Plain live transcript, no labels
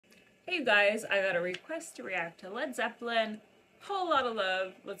Hey you guys, I got a request to react to Led Zeppelin. Whole lot of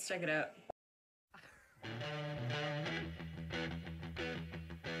love. Let's check it out.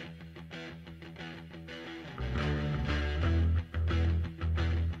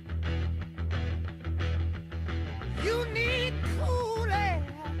 You need cooling,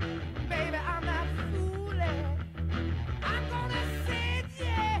 baby, I'm not fooling. I'm gonna send you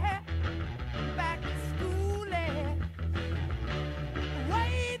back to schooling.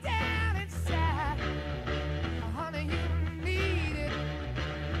 Way down inside, honey, you need it.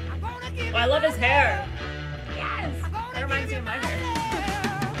 I'm gonna give Oh, I love his hair. Yes! That reminds me of my hair.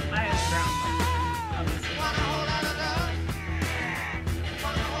 My hair's brown, obviously.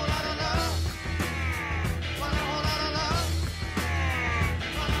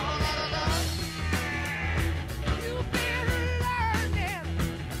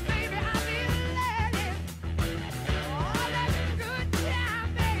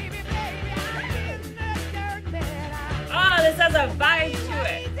 Oh, this has a vibe to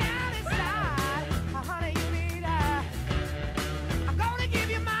it.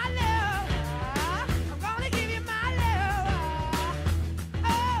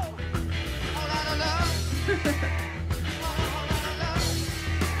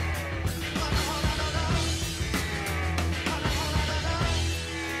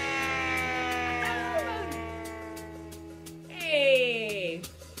 Hey.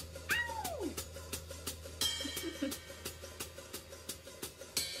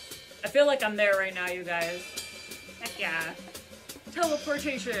 I feel like I'm there right now, you guys. Heck yeah.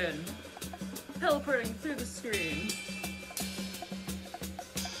 Teleportation. Teleporting through the screen.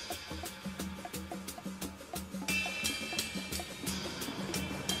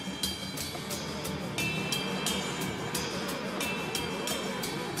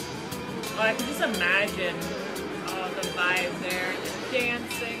 Oh, I can just imagine the vibe there. The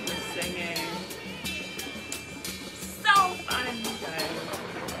dancing, the singing. So fun, you guys.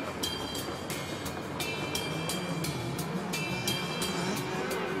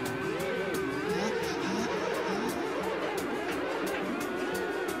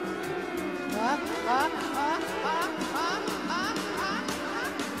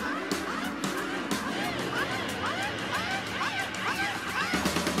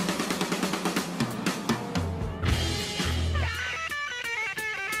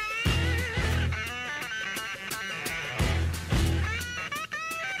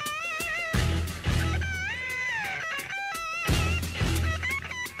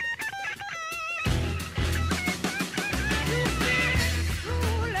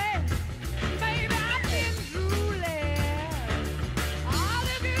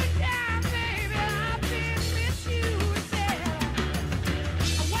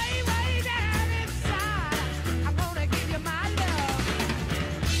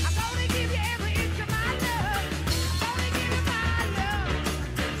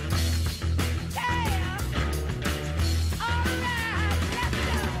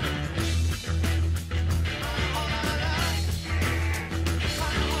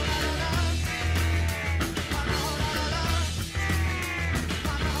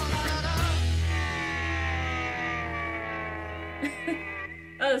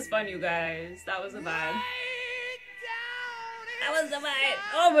 That was fun, you guys. That was a vibe. That was the vibe.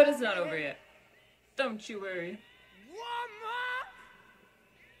 Oh, but it's not over yet. Don't you worry.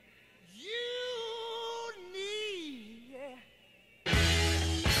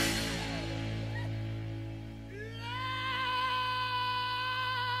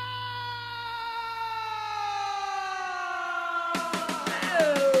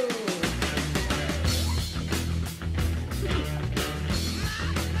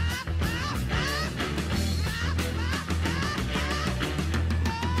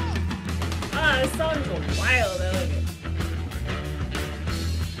 This song's wild, I like it.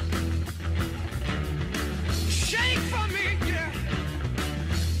 Shake for me, yeah.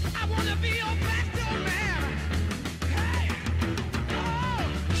 I wanna be your back door man. Hey, oh,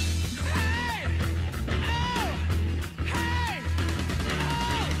 hey, oh, hey,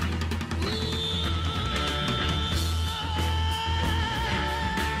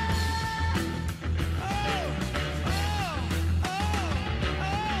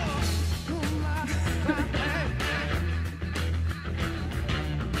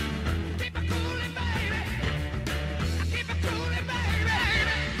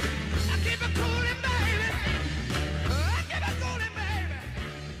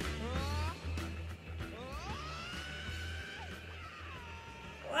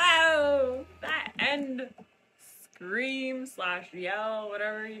 Wow! That end scream / yell,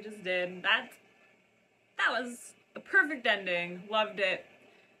 whatever you just did, that was a perfect ending. Loved it.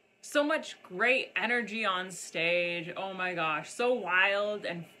 So much great energy on stage. Oh my gosh, so wild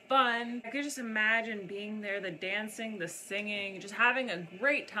and fun. I could just imagine being there, the dancing, the singing, just having a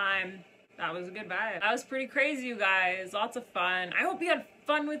great time. That was a good vibe. That was pretty crazy, you guys. Lots of fun. I hope you had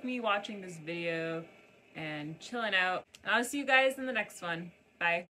fun with me watching this video and chilling out. And I'll see you guys in the next one. Bye.